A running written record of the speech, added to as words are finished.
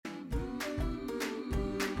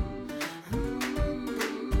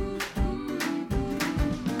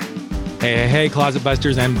Hey, Closet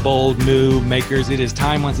Busters and Bold Move Makers. It is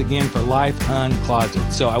time once again for Life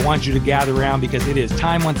Uncloseted. So I want you to gather around because it is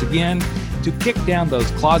time once again to kick down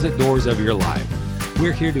those closet doors of your life.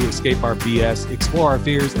 We're here to escape our BS, explore our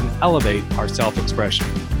fears, and elevate our self-expression.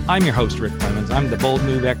 I'm your host, Rick Clemens. I'm the Bold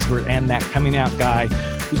Move expert and that coming out guy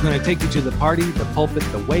who's going to take you to the party, the pulpit,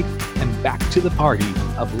 the wake, and back to the party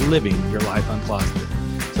of living your life uncloseted.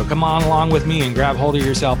 So come on along with me and grab hold of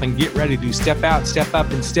yourself and get ready to step out, step up,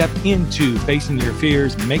 and step into facing your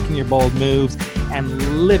fears, making your bold moves,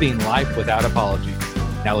 and living life without apologies.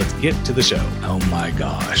 Now let's get to the show. Oh my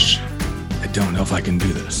gosh. I don't know if I can do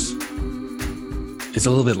this. It's a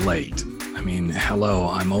little bit late. I mean, hello,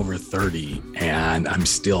 I'm over 30 and I'm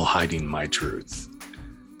still hiding my truth.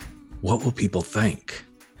 What will people think?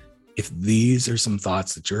 If these are some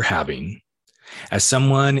thoughts that you're having as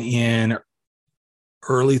someone in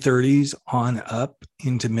early 30s on up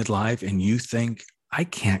into midlife, and you think, I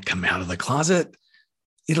can't come out of the closet.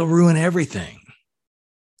 It'll ruin everything.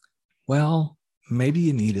 Well, maybe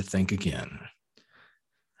you need to think again.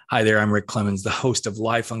 Hi there, I'm Rick Clemens, the host of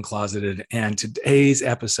Life Uncloseted, and today's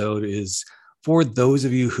episode is for those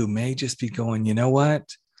of you who may just be going, you know what?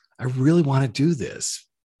 I really want to do this,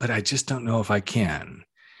 but I just don't know if I can.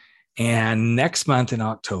 And next month in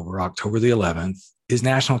October the 11th, is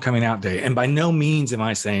National Coming Out Day. And by no means am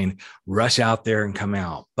I saying rush out there and come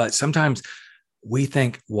out. But sometimes we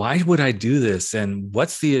think, why would I do this? And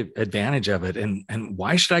what's the advantage of it? And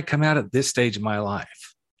why should I come out at this stage of my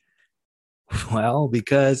life? Well,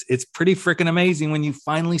 because it's pretty freaking amazing when you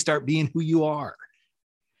finally start being who you are.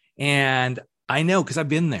 And I know, because I've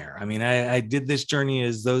been there. I mean, I did this journey,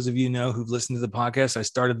 as those of you know who've listened to the podcast. I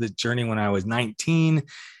started the journey when I was 19.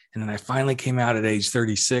 And then I finally came out at age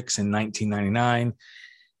 36 in 1999.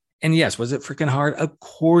 And yes, was it freaking hard? Of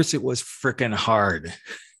course it was freaking hard,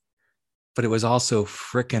 but it was also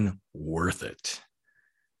freaking worth it.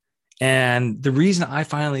 And the reason I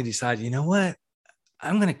finally decided, you know what,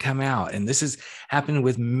 I'm going to come out. And this has happened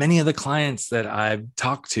with many of the clients that I've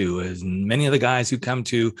talked to, as many of the guys who come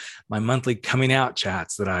to my monthly coming out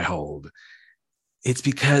chats that I hold. It's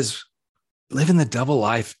because living the double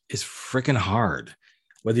life is freaking hard.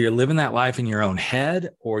 Whether you're living that life in your own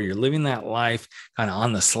head or you're living that life kind of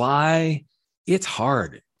on the sly, it's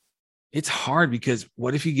hard. It's hard because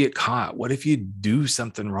what if you get caught? What if you do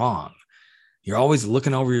something wrong? You're always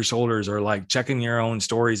looking over your shoulders or like checking your own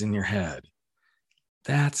stories in your head.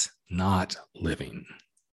 That's not living.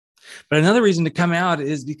 But another reason to come out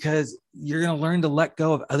is because you're going to learn to let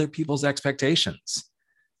go of other people's expectations.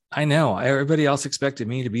 I know everybody else expected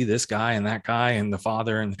me to be this guy and that guy and the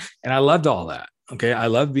father. And I loved all that. Okay. I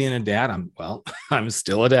love being a dad. I'm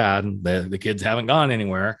still a dad. The kids haven't gone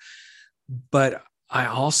anywhere, but I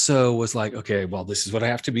also was like, okay, well, this is what I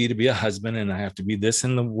have to be a husband, and I have to be this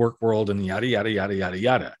in the work world, and yada, yada, yada, yada,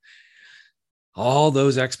 yada. All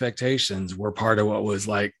those expectations were part of what was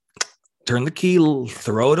like, turn the key,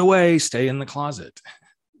 throw it away, stay in the closet.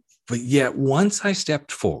 But yet once I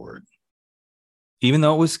stepped forward, even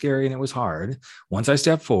though it was scary and it was hard, once I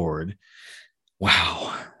stepped forward,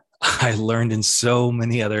 wow, I learned in so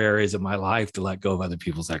many other areas of my life to let go of other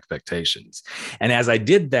people's expectations. And as I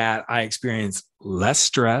did that, I experienced less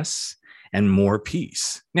stress and more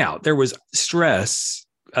peace. Now, there was stress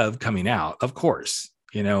of coming out, of course.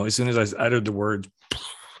 You know, as soon as I uttered the word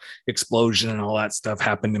explosion and all that stuff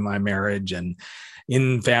happened in my marriage and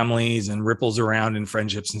in families and ripples around in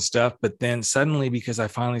friendships and stuff. But then suddenly, because I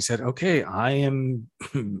finally said, okay, I am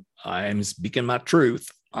speaking my truth.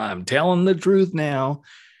 I'm telling the truth now.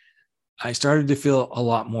 I started to feel a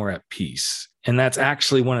lot more at peace. And that's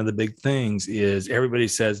actually one of the big things is everybody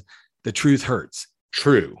says the truth hurts.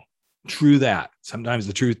 True that. Sometimes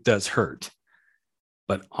the truth does hurt,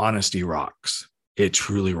 but honesty rocks. It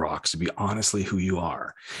truly rocks to be honestly who you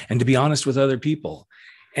are and to be honest with other people.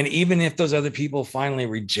 And even if those other people finally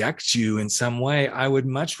reject you in some way, I would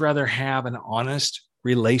much rather have an honest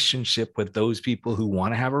relationship with those people who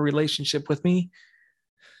want to have a relationship with me,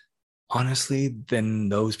 honestly, than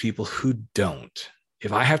those people who don't.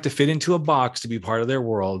 If I have to fit into a box to be part of their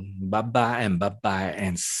world, bye-bye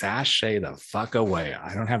and sashay the fuck away.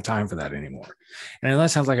 I don't have time for that anymore. And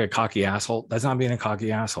that sounds like a cocky asshole. That's not being a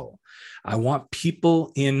cocky asshole. I want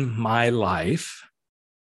people in my life,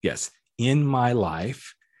 yes, in my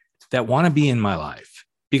life, that want to be in my life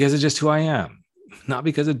because it's just who I am. Not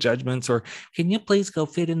because of judgments or, can you please go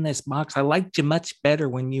fit in this box? I liked you much better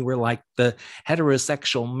when you were like the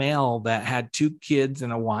heterosexual male that had 2 kids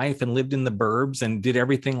and a wife and lived in the burbs and did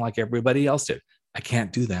everything like everybody else did. I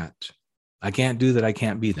can't do that. I can't do that. I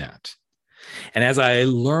can't be that. And as I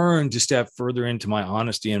learned to step further into my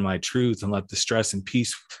honesty and my truth and let the stress and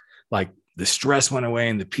peace like the stress went away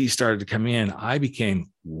and the peace started to come in, I became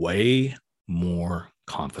way more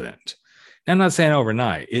confident. Now, I'm not saying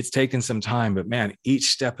overnight, it's taken some time, but man, each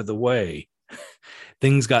step of the way,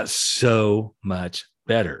 things got so much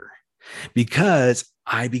better because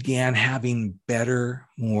I began having better,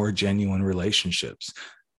 more genuine relationships.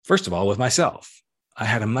 First of all, with myself. I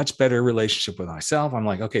had a much better relationship with myself. I'm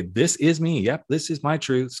like, okay, this is me. Yep, this is my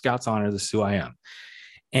truth. Scout's honor. This is who I am.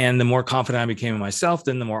 And the more confident I became in myself,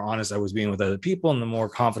 then the more honest I was being with other people. And the more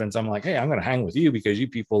confidence I'm like, hey, I'm going to hang with you because you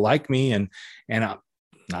people like me. And not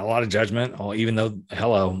a lot of judgment. Oh, even though,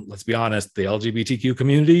 hello, let's be honest, the LGBTQ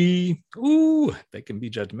community, they can be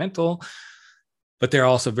judgmental, but they're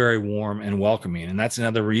also very warm and welcoming. And that's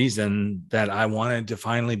another reason that I wanted to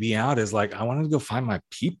finally be out, is like, I wanted to go find my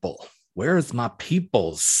people. Where's my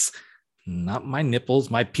peoples? Not my nipples,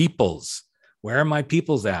 my peoples. Where are my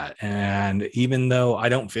peoples at? And even though I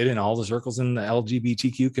don't fit in all the circles in the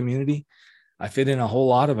LGBTQ community, I fit in a whole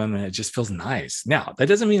lot of them, and it just feels nice. Now, that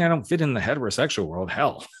doesn't mean I don't fit in the heterosexual world.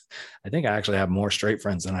 Hell, I think I actually have more straight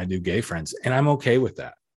friends than I do gay friends, and I'm okay with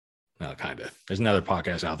that. Well, kind of. There's another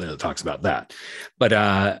podcast out there that talks about that.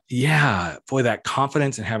 But yeah, boy, that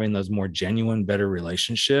confidence and having those more genuine, better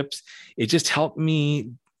relationships, it just helped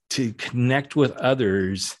me to connect with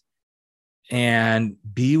others and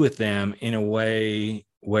be with them in a way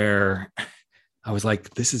where I was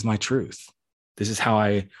like, this is my truth. This is how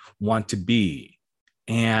I want to be.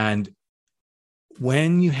 And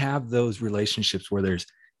when you have those relationships where there's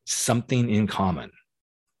something in common,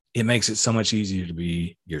 it makes it so much easier to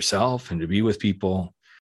be yourself and to be with people.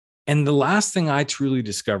 And the last thing I truly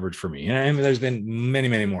discovered for me, and I mean, there's been many,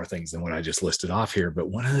 many more things than what I just listed off here, but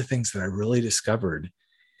one of the things that I really discovered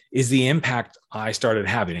is the impact I started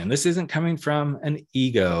having. And this isn't coming from an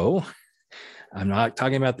ego. I'm not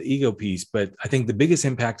talking about the ego piece, but I think the biggest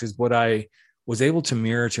impact is what I was able to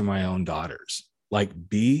mirror to my own daughters. Like,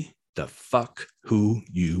 be the fuck who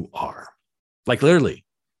you are. Like, literally,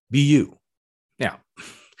 be you. Now,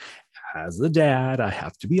 as the dad, I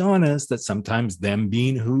have to be honest that sometimes them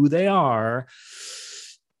being who they are,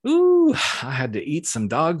 I had to eat some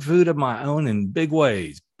dog food of my own in big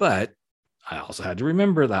ways. But I also had to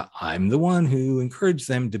remember that I'm the one who encouraged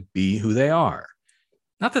them to be who they are.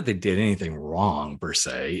 Not that they did anything wrong per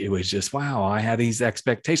se. It was just, wow, I had these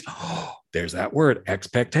expectations. Oh, there's that word,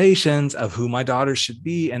 expectations of who my daughter should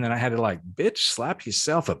be. And then I had to like, bitch, slap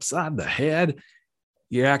yourself upside the head.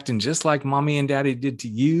 You're acting just like mommy and daddy did to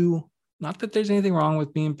you. Not that there's anything wrong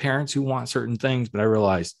with being parents who want certain things, but I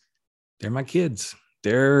realized they're my kids.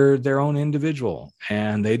 They're their own individual,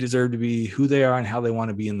 and they deserve to be who they are and how they want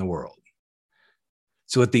to be in the world.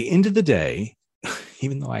 So at the end of the day,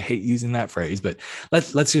 even though I hate using that phrase, but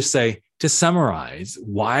let's just say, to summarize,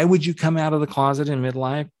 why would you come out of the closet in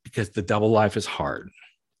midlife? Because the double life is hard.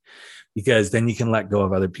 Because then you can let go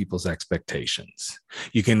of other people's expectations.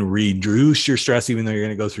 You can reduce your stress, even though you're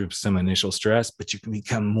going to go through some initial stress, but you can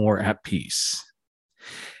become more at peace.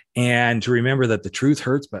 And to remember that the truth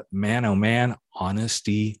hurts, but man, oh man,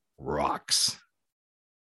 honesty rocks.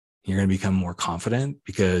 You're going to become more confident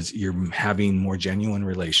because you're having more genuine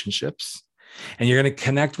relationships, and you're going to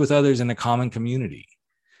connect with others in a common community.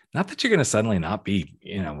 Not that you're going to suddenly not be,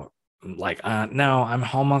 like, no, I'm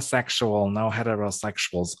homosexual, no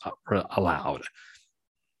heterosexuals allowed.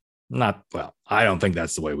 Not, well, I don't think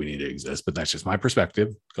that's the way we need to exist, but that's just my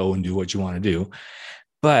perspective. Go and do what you want to do.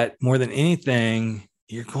 But more than anything,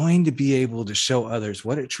 you're going to be able to show others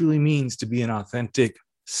what it truly means to be an authentic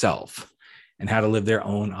self and how to live their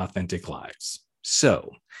own authentic lives.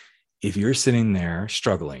 So if you're sitting there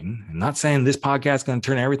struggling, I'm not saying this podcast is going to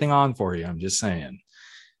turn everything on for you. I'm just saying,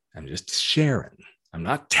 I'm just sharing. I'm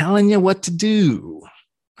not telling you what to do.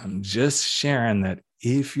 I'm just sharing that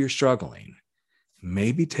if you're struggling,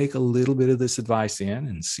 maybe take a little bit of this advice in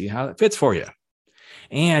and see how it fits for you.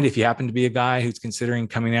 And if you happen to be a guy who's considering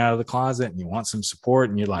coming out of the closet and you want some support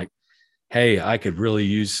and you're like, hey, I could really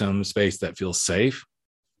use some space that feels safe,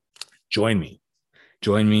 join me.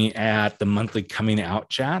 Join me at the monthly Coming Out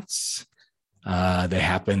Chats. They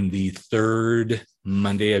happen the third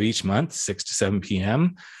Monday of each month, 6 to 7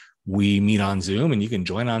 p.m. We meet on Zoom, and you can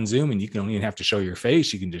join on Zoom, and you don't even have to show your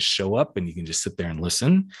face. You can just show up and you can just sit there and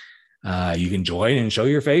listen. You can join and show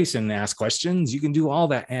your face and ask questions. You can do all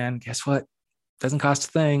that. And guess what? Doesn't cost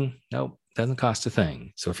a thing. Nope, doesn't cost a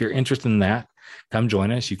thing. So if you're interested in that, come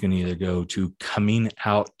join us. You can either go to Coming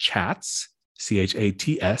Out Chats,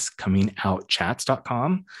 CHATS,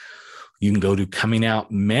 comingoutchats.com. You can go to Coming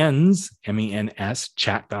Out Men's, MENS,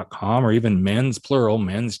 chat.com, or even men's plural,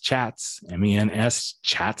 men's chats, MENS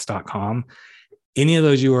chats.com. Any of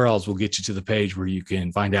those URLs will get you to the page where you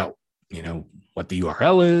can find out, what what the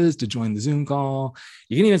URL is to join the Zoom call.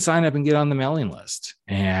 You can even sign up and get on the mailing list,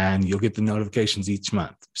 and you'll get the notifications each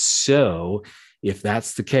month. So if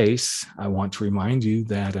that's the case, I want to remind you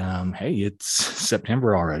that, hey, it's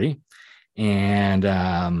September already,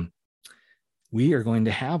 and we are going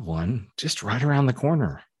to have one just right around the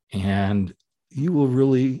corner, and you will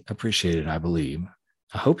really appreciate it, I believe.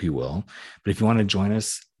 I hope you will. But if you want to join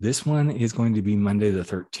us, this one is going to be Monday the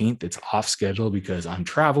 13th. It's off schedule because I'm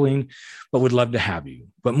traveling, but would love to have you.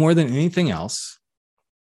 But more than anything else,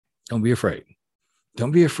 don't be afraid.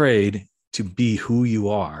 Don't be afraid to be who you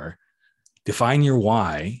are. Define your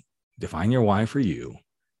why. Define your why for you.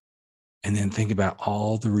 And then think about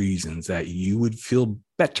all the reasons that you would feel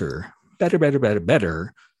better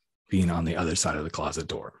being on the other side of the closet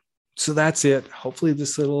door. So that's it. Hopefully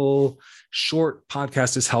this little short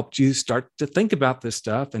podcast has helped you start to think about this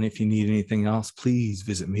stuff. And if you need anything else, please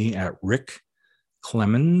visit me at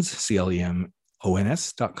rickclemons,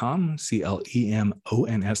 CLEMONS.com,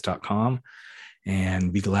 CLEMONS.com,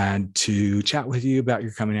 and be glad to chat with you about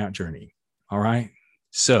your coming out journey. All right.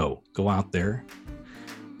 So go out there,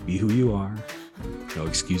 be who you are. No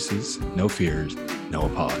excuses, no fears, no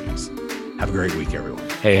apologies. Have a great week, everyone.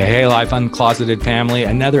 Hey, Life Uncloseted family.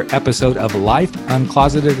 Another episode of Life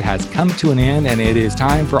Uncloseted has come to an end, and it is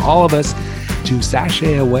time for all of us to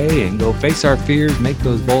sashay away and go face our fears, make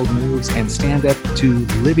those bold moves, and stand up to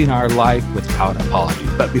living our life without apology.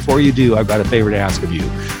 But before you do, I've got a favor to ask of you.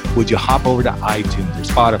 Would you hop over to iTunes or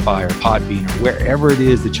Spotify or Podbean or wherever it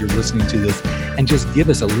is that you're listening to this and just give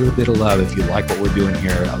us a little bit of love if you like what we're doing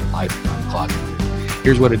here at Life Uncloseted.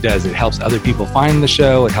 Here's what it does. It helps other people find the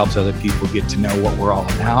show. It helps other people get to know what we're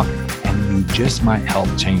all about. And you just might help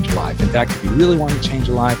change a life. In fact, if you really want to change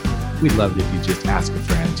a life, we'd love it if you just ask a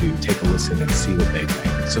friend to take a listen and see what they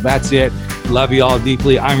think. So that's it. Love you all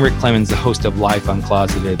deeply. I'm Rick Clemons, the host of Life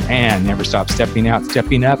Uncloseted, and never stop stepping out,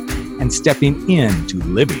 stepping up, and stepping into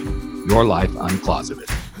living your life uncloseted.